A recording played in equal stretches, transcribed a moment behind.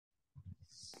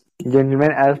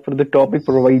Gentlemen, as per the topic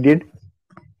provided,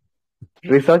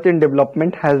 research and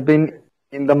development has been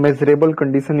in the miserable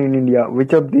condition in India.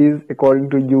 Which of these, according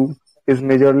to you, is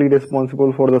majorly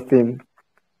responsible for the same?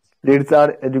 Leads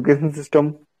our education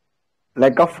system,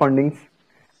 lack of fundings,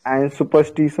 and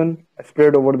superstition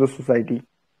spread over the society.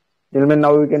 Gentlemen,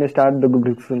 now we can start the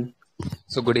discussion.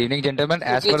 So good evening, gentlemen.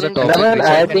 As per the Gentlemen, topic, Gentlemen,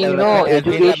 I research and think development has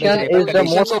been the education miserable is the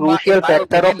condition. most So, crucial in my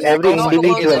factor of opinion, lack every of funding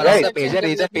is individual, one of right? the major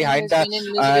reason behind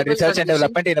the research and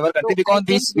development in our country. So I Because think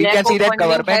this, we lack can see of that funding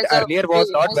government has a earlier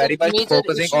was not has a very much major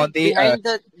focusing issue on the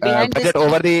behind this budget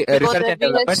over the because research as and we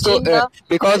have development. So seen the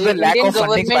because the lack Indian of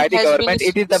fundings by government the has been government,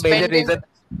 it is the major spending. reason.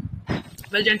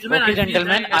 Well, gentlemen, Okay, I believe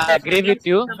gentlemen, that I agree with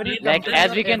you. Like, there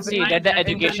as is we can see that the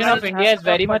education individual of India is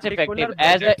very much effective,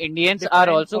 as the Indians are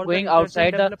also going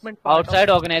outside the outside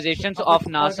organizations of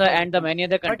NASA and the many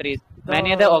other countries,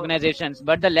 many other organizations.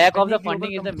 But the lack of the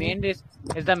funding is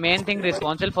the main thing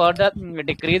responsible for the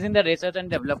decrease in the research and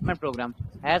development program.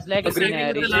 As like in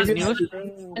recent news,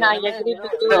 And I agree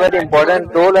with A you. very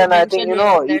important role, You and I think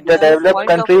mentioned here that the the developed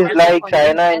point of countries lack of like funding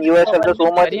China and US have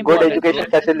so much very good important education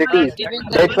role. facilities. giving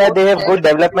the That's why they have good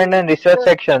development and research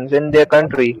sections in their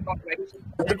country.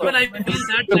 well, I feel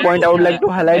that The point I would like to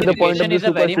highlight the point of Education the is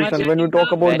a very much, superstition. When we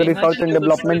talk about the very much. research and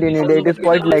development in India, it is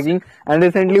quite lagging. And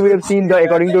recently, we have seen the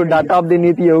according to data of the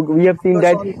Niti Aayog, we have seen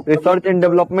that research and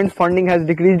development funding has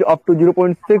decreased up to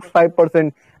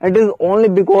 0.65%. And it is only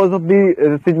because of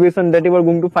the situation that we are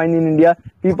going to find in India.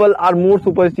 People are more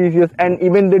superstitious, and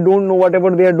even they don't know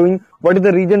whatever they are doing. What is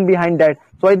the reason behind that?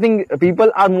 So I think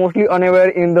people are mostly unaware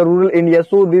in the rural India.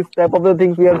 So this type of the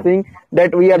things we are seeing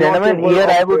that we are not Gentlemen, capable here of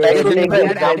I would like to take the doing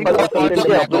example of research and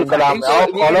APJ Abdul development.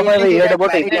 Kalam. All of us have heard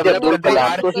about APJ Abdul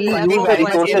Kalam. So he used the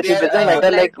resources. It doesn't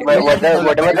matter like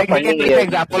whatever the Like we can funding he take the has.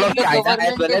 example of The China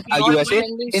as government well as is not USA.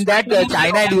 spending In that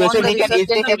China and on USA, the we can research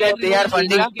easily and see that they are development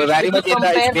funding area. very If you much in the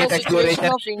compare the space situation exploration.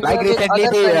 of India Like with recently,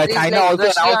 other countries China like also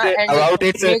Russia announced and about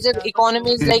its major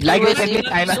economies like like USA, recently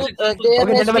China. so there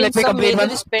Okay, has gentlemen, been let me some complete major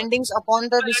one. spendings upon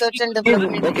the research and Please,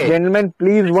 development. Okay. gentlemen,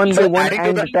 please one by So one adding to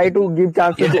and the try to give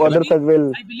chances yes, to others as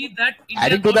well. I believe that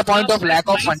adding to the point of lack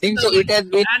of funding, so it has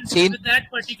been and seen. with that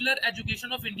particular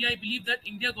education of India, I believe that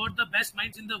India got the best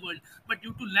minds in the world. But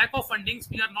due to lack of fundings,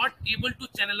 we are not able to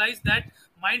channelize that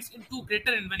minds into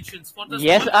greater inventions. For the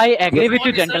Yes, small, I agree with small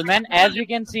you, research, gentlemen. As we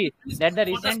can see that the for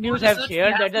the recent small news have research, we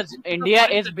shared have that to the go to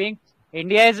the point.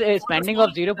 India is For the spending small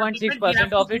of development, we 0.6% have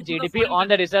to of go its to the GDP on point.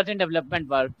 the research and development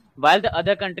work, while the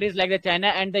other countries like the China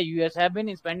and the US have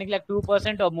been spending like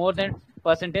 2% or more than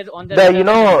percentage on the The research and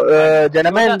development part. So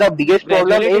gentlemen, the the biggest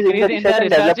problem gradually is in the decrease in research the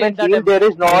and research in development field. There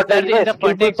is not research in a the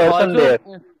skillful fundings person there.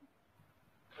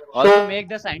 also So make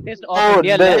the scientists of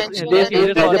India less Mentioned less here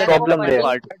that serious the for the there's a lack of problem development there. funding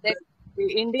part. that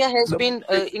India has been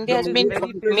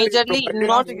majorly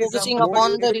not focusing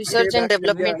upon the research and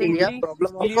development area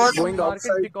because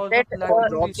that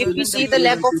if we see the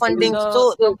lack of funding,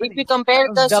 so if we compare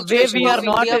the The way situation we of are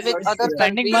not India with other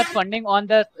spending countries, much funding on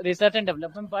the research and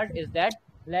development part is that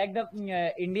like the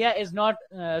India is not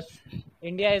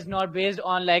based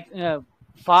on like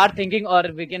far thinking, or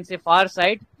we can say far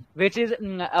sight, which is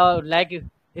like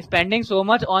spending so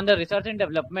much on the research and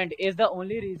development is the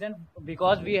only reason,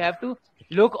 because we have to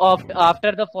look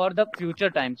after the for the future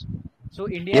times. So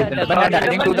Yes, India does gentlemen, and not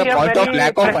adding use to Gentlemen, the we have point of very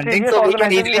lack of funding, prestigious so we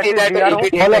can organization easily see that is that if DRO. we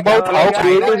take All the about example how of China,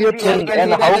 creative you so we think can and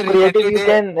see how that creative recently you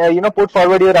they can put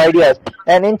forward your ideas.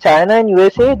 And in China and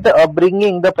USA, the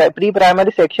upbringing, the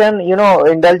pre-primary section,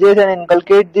 indulges and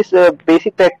inculcate this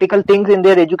basic practical things in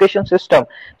their education system.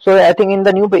 So I think in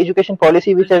the new education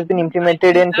policy which has been I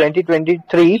implemented believe in that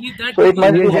 2023, so it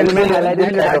must Yes, be gentlemen, helpful in highlighting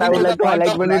this the kind data, of I would thing. like to point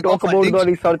highlight of when we lack of talk about funding. the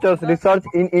research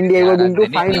in India, you Yeah, are going to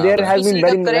R&dinindia find का there होता if है. has we been see the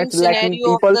very current much lacking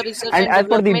scenario of people, the research and and as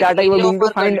per the development data, you are area of going to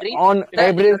our find country, on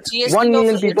average 1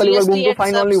 million people, you are going GST to and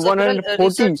find only several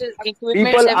 140 research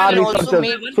equipments people have are been also researchers.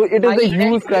 made So it is by a that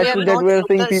huge we are crisis that not, we are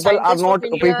seeing. the People are scientists of not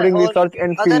India preferring or research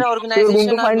and other field. So you're going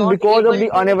organization to are find not because of able the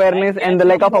to unawareness and the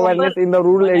give lack of proper. awareness in the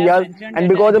rural one have areas, mentioned and that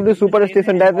the because of the education plays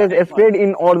superstition an that is important part. spread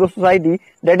in all the society,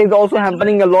 that is also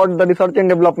hampering a lot the research and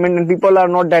development, and people are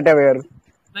not that aware.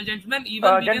 Well, gentlemen,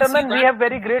 even we can see Gentlemen, we that have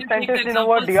very we great can take the scientists in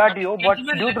our examples. DRDO, but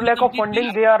Gentlemen, due let to me lack of complete funding,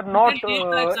 the. they are We not can take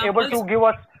the able examples. to give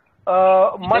us We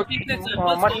can much take the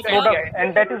examples much of products,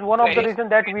 and that is one of the reasons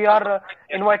that we are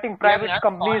inviting private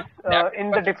companies in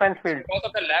the defense field.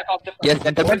 Yes,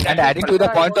 gentlemen, and adding to the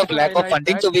point of lack of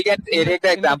funding, so we can take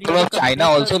the example of China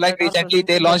also. Like recently,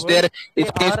 they launched their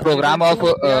space program of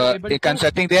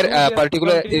constructing their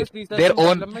particular their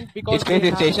own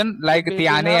space station like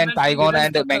Tianhe and Saigon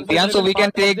and Mengtian. So we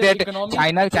can take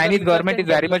that Chinese government is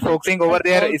very much focusing over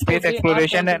their space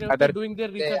exploration and other.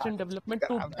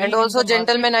 And also,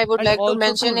 gentlemen, I would would like to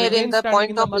mention here in the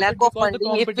point of lack of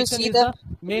funding, if we see the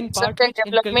research and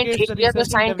development area, the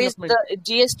scientists, the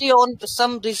GST on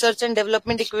some research and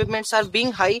development equipments are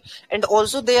being high, and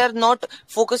also they are not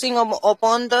focusing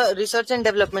upon the research and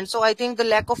development. So I think the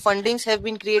lack of fundings have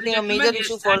been creating a major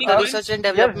issue for the research and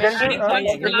development.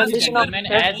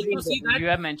 As you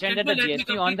have mentioned that the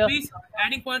GST on the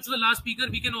adding points to the last speaker,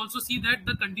 we can also see that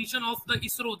the condition of the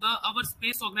ISRO, our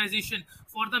space organization,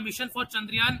 for the mission for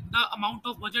Chandrayaan, the amount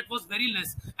of budget was very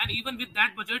less, and even with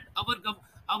that budget,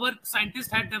 our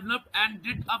scientists had developed and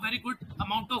did a very good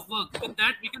amount of work. With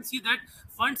that, we can see that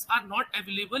funds are not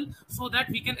available so that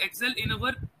we can excel in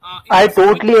our. I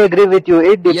totally agree with you.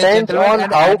 It depends on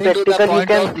and how adding to the practical you point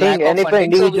can of think, lack and of if an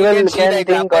funding, so we individual can see the can think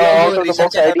example out of of the research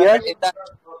box and ideas. development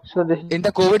So this, in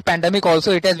the COVID pandemic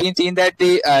also, it has been seen that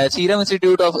the Serum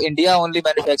Institute of India only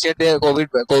manufactured the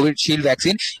COVID shield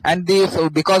vaccine, and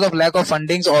because of lack of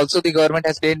fundings, also the government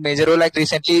has played major role. Like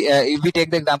recently, if we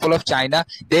take the example of China,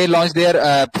 they launched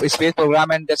their space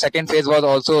program, and the second phase was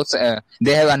also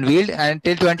they have unveiled, and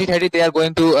till 2030 they are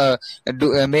going to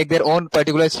make their own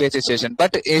particular space station.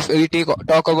 But if we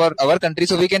talk about our country,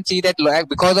 so we can see that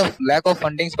because of lack of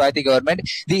fundings by the government,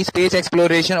 the space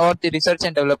exploration or the research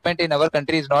and development in our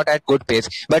country is not at good pace.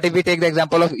 But if we take the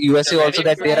example of USA also,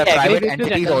 that there are private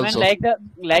entities also.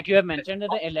 Like you have mentioned that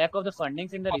the lack of the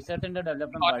fundings in the research and the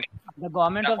development part, the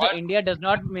government of the India does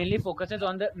not mainly focuses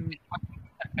on the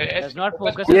Yes,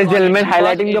 gentlemen,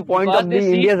 highlighting the point of the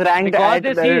India's ranked at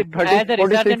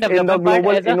 46 in the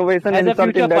global innovation and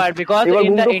research index. We were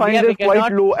going to find this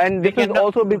quite low, and this is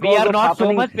also because of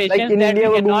happening. Like in India,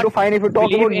 we're going to find, if you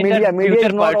talk about media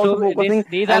is not also focusing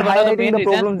and highlighting the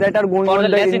problems that are going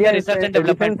on. The Indian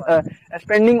defense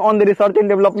spending on the research and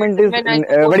development is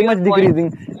very much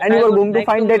decreasing, and you are going to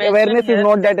find that awareness is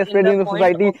not that spread in the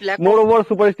society. Moreover,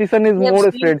 superstition is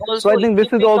more spread. So I think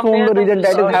this is also one of the reasons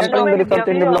that is happening in the research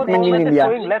and development in India.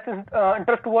 Showing less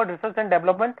interest towards research and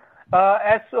development,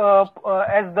 as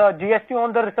the GST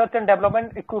on the research and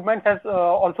development equipment has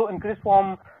also increased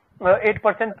from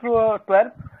 8% to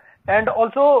 12%, and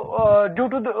also due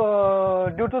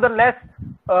to the less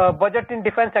budget in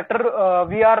defense sector,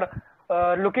 we are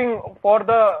looking for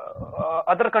the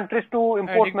other countries to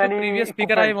import many. Previous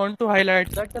speaker, I want to highlight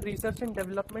that the research and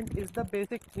development is the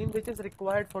basic thing which is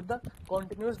required for the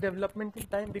continuous development in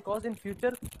time, because in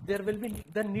future there will be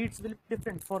the needs will be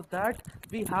different. For that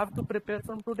we have to prepare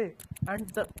from today, and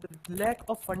the lack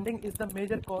of funding is the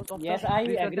major cause of the research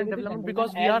and development,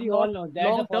 because we are not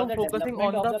long term focusing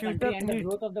on the future and the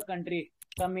growth of the country.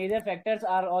 Some major factors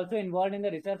are also involved in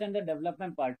the research and the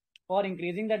development part. For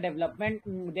increasing the development,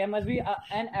 there must be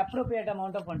an appropriate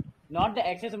amount of funds, not the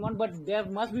excess amount, but there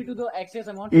must be to the excess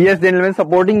amount. Yes, gentlemen,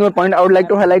 supporting your point, I would like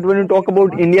to highlight, when you talk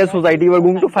about India's society, we are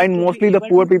going to find mostly the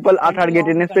poor people are targeted,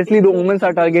 and especially the women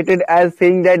are targeted as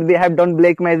saying that they have done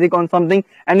black magic on something,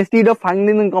 and instead of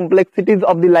finding the complexities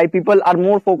of the life, people are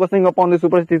more focusing upon the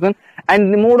superstition,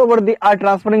 and moreover they are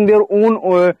transferring their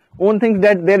own things,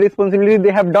 that their responsibility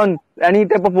they have done any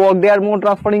type of work, they are more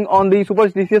transferring on the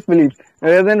superstitious beliefs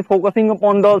rather than focusing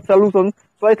upon the solutions.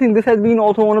 So I think this has been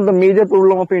also one of the major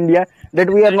problems of India, that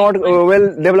we are not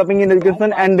well developing in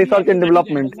education and research and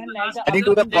development. Adding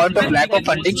to the point of lack of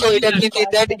funding, so it has been said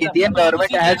that Indian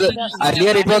government has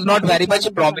earlier it was not very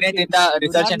much prominent in the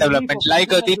research and development. Like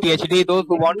the PhD, those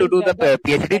who want to do the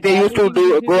PhD, they used to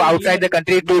go outside the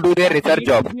country to do their research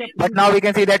job. But now we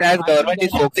can see that as government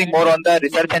is focusing more on the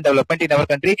research and development in our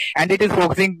country, and it is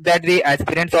focusing that the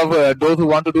aspirants of those who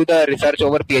want to do the research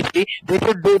over PhD, they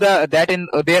should do that in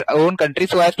their own country,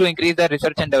 so as to increase the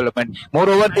research and development.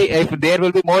 Moreover, if there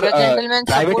will be more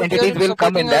private entities will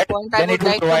come in that, then it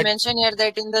will provide. I would like to mention here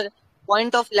that in the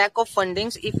point of lack of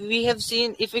fundings, if we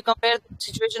compare the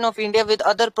situation of India with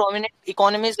other prominent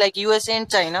economies like USA and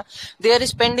China, they are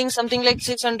spending something like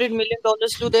 $600 million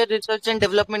to their research and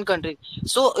development country.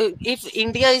 So if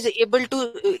India is able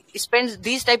to spend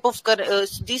these type of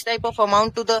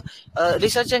amount to the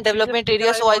research and development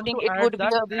area, so I think it would be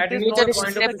a major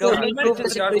step to improve the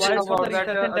situation of our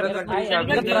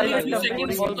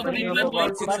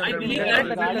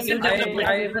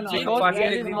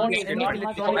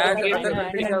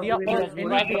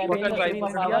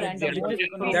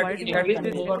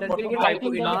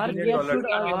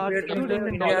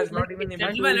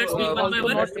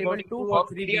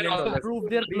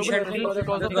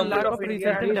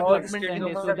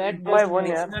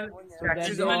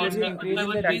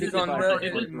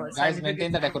Guys,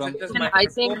 maintain the decorum. I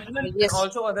think yes.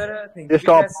 Also other things.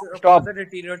 Stop.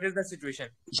 Deteriorated the situation.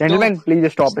 Gentlemen,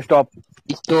 please stop. Stop.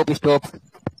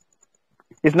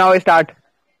 It's now a start.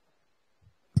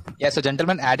 Yes, so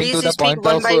gentlemen, adding to Please the speak point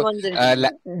one of by one,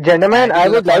 gentlemen. Gentlemen, adding I to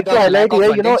the would like point to of lack highlight of here,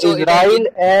 funding. So it has Israel been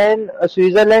and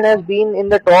Switzerland has been in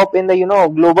the top in the,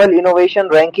 global innovation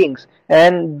rankings.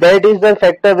 And that is the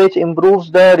factor which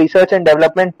improves the research and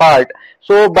development part.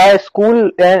 So by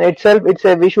school and itself,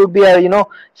 we should be,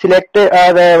 selected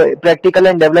practical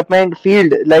and development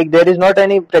field. Like there is not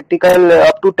any practical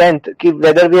up to 10th.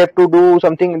 Whether we have to do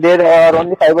something, there are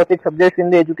only 5 or 6 subjects in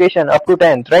the education up to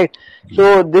 10th, right?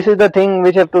 So this is the thing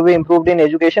which have to be improved in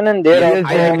education, and Yes,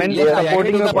 I thereafter, agree. gentlemen, Yes, I agree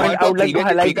supporting to your the point, point I of would like to previous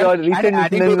highlight speaker, the and recent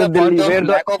adding to incident the with point Delhi, of where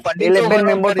the lack of funding. So 11 one of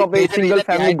members the of a major single reason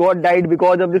family behind. got died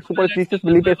because of this superstitious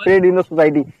belief spread in the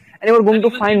society. And you are going And to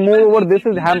even find, gentlemen, moreover, we this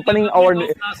can is see the hampering development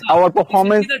of NASA. our Recently,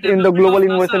 performance the in the development of global NASA,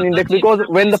 innovation the index, James because Webb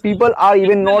when the Telescope. people are even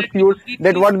Gentlemen, not let me sure complete,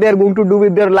 that please. what they are going to do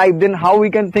with their life, then how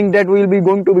we can think that we will be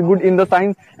going to be good in the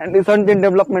science and research and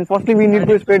development? Firstly, we need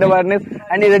to spread awareness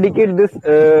and eradicate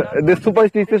this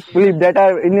superstitious belief that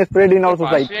are spread in our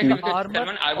society.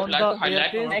 Armor on the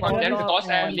airplanes, on the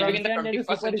understand that is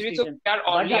superstition,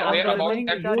 but the upcoming youth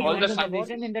and the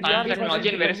generation in the we are 21st heavily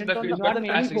century dependent on the is not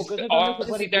mainly physics. focuses on the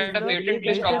superstition. They believe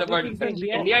very Major practical reason things for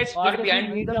there, or just we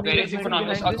need the the more major reason funding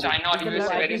behind for this that. is the So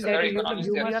lack I of think that is funding. one of the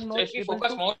We human. are not able to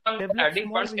develop small research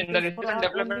for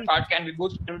our own needs.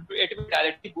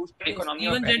 Yes,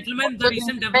 even gentlemen, the So,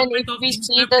 recent gentlemen, if development of we James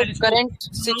see Webb the Telescope, current the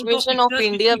amount of situation of pictures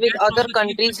which India we with get from other the James Webb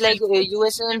countries like Telescope,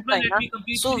 USA and gentlemen, let China, me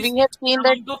complete, so please. we have The seen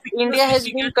that amount of India pictures which has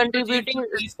we been get from the James contributing Webb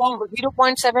from Telescope.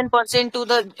 0.7%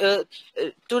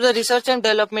 to the research and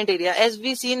development area. As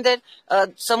we seen that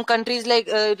some countries like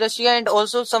Russia and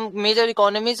also some major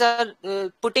economies are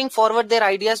putting forward their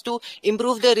ideas to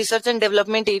improve their research and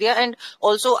development area, and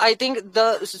also I think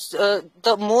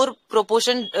the more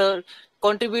proportion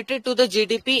contributed to the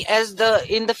GDP as the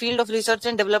in the field of research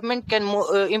and development can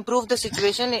improve the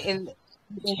situation in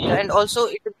India, and also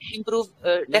it will improve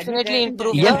Let me tell definitely you that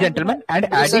improve Yes, the according to gentlemen, and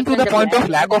adding research to and the the point development. of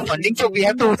lack lack of of the funding, so we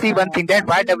have information, to see one thing, that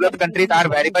why funding in the developed countries research is are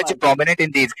very important much part. prominent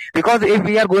in these. Because if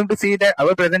we are going to see that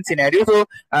our present scenario, so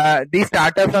these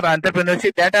startups or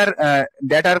entrepreneurship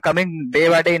that are coming day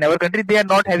by day in our country, they are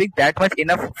not having that much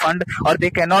enough fund, or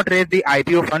they cannot raise the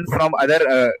IPO funds from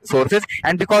other sources,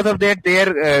 and because of that,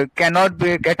 they cannot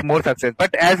get more success.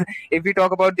 But as if we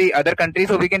talk about the other countries,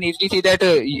 so we can easily see that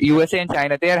USA and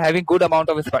China, they are having good amount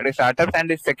of startups and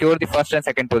they secure the first and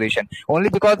second position only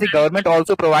because the government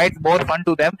also provides more fund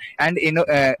to them,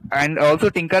 and also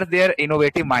tinkers their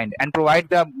innovative mind and provide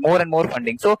the more and more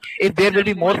funding. So if there will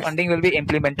be more funding will be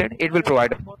implemented, it will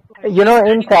provide. Yes, In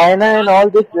adding to China the and all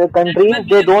these countries, gentlemen, we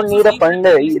they can don't also need a see that fund.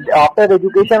 the recent After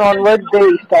education research and onwards, they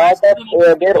development start refers to up the amount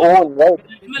of their pictures. own, right?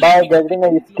 Gentlemen, let By me complete, gathering a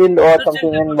please. skill or Research and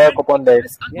something and work development upon it that.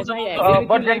 refers a Yes, good I amount of agree with you.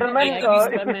 But pictures. Like gentlemen, Like as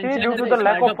if Swam we see mentioned due as to a the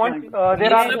lack of startup funds, fund,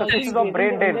 there James India are is Webb also cases of Telescope. increasing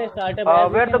brain in drain, the startup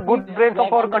as we where the can see. good brains of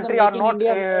Like our under the country are Make in not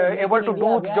India, able Make in to India do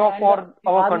Abhiyan job and the for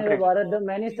our Atmanirbhar country. Bharat, the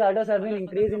many startups have been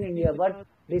increased in India. But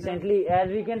recently, as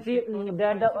we can see,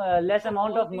 that the less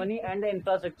amount of money and the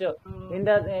infrastructure in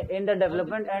the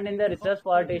development and in the research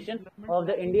partition of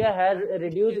the India has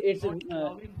reduced its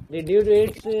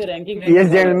ranking from the Yes,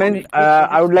 world. gentlemen,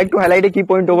 I would like to highlight a key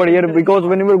point over here, because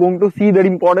when we are going to see the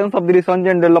importance of the research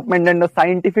and development and the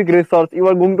scientific research, you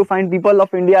are going to find people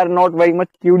of India are not very much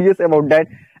curious about that.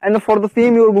 And for the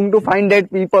same, you are going to find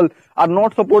that people are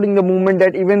not supporting the movement.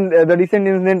 That even the recent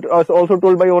incident was also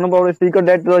told by one of our speakers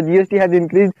that the GST has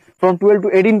increased from 12 to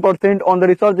 18% on the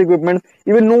research equipment.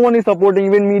 Even no one is supporting,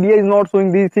 even media is not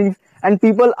showing these things, and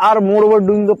people are moreover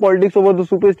doing the politics over the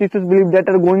superstitious beliefs that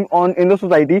are going on in the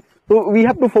society. So we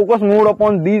have to focus more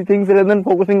upon these things rather than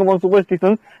focusing upon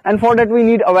superstitions, and for that we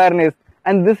need awareness.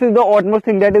 And this is the utmost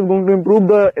thing that is going to improve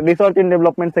the research and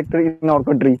development sector in our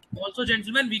country. Also,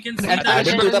 gentlemen, we can see And So, that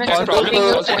adding to the gentlemen, point of supporting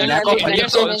your point, lack I of would funding, like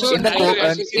to so mention that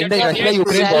in the the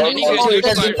Russia-Ukraine war, salary also of it the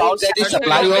has been found that the research and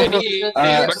supply of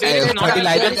development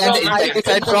fertilizers salaries and of high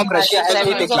insecticides from Russia has been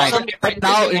salaries of declined. some But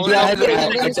now India has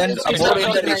Indian done more in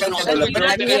research the research and organization development, cannot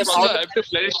and be we have found.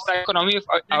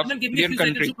 gentlemen, give me a few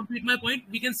seconds to complete my point.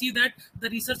 We can see that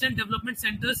the research and development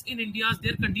centers in India,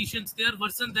 their conditions, they are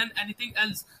worse than anything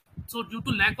else. So due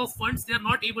to lack of funds, they are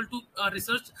not able to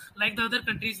research like the other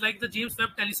countries, like the James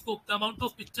Webb Telescope. The amount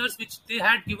of pictures which they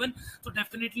had given, so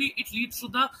definitely it leads to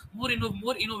the more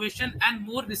innovation and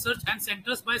more research and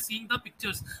centers by seeing the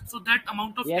pictures. So that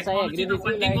amount of Yes, I technology, agree with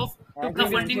you. Like as the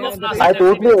we funding of mentioned, the NASA I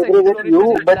totally definitely. space agree with exploration you,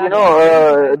 is but lagging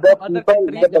behind other the countries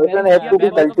like the person BEM, has to be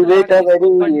because BEM of the cultivate lack a of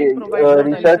telescope, funding very provided by the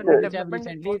BEM research. research and telescope, which have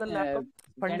development, for recently the lack of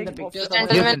funding of pictures the of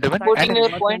Gentlemen, gentlemen, quoting your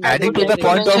point, I adding would to like the to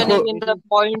point of mention in the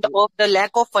point of the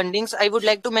lack of fundings. I would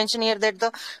like to mention here that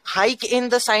the hike in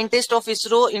the scientists of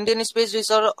ISRO, Indian Space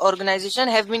Research Organization,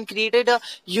 have been created a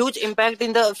huge impact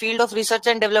in the field of research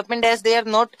and development, as they are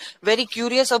not very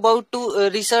curious about to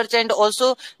research, and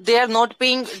also they are not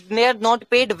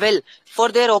paid well for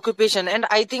their occupation. And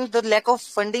I think the lack of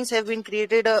fundings have been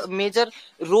created a major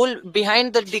role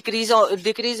behind the decrease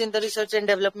in the research and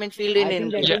development field in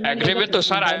India. Yeah, agree with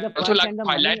Tushar. I also like to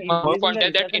highlight one more point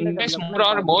there, that India is more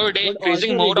or more day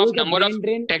increasing more of number of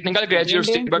technical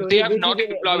graduates, but they have not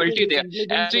employability there.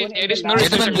 As if there is no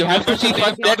research gentlemen, and we have to development, see so they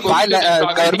have first that not why going to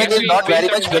employability. government If is we not increase very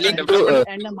the much research willing and to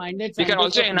development, we can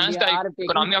also enhance the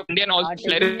economy of India and also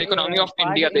accelerate the economy of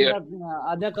India there.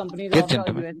 Other companies yes, of the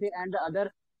gentlemen. USA and the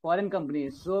other foreign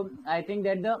companies. So I think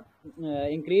that the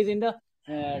increase in the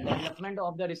development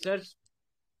of the research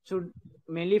should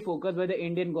mainly focus by the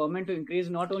Indian government to increase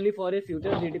not only for a future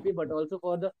GDP but also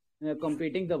for the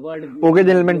competing the world. Okay,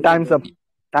 gentlemen, time's up.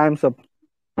 Time's up.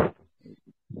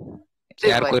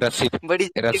 यार कोई रस्सी बड़ी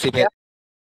रस्सी पे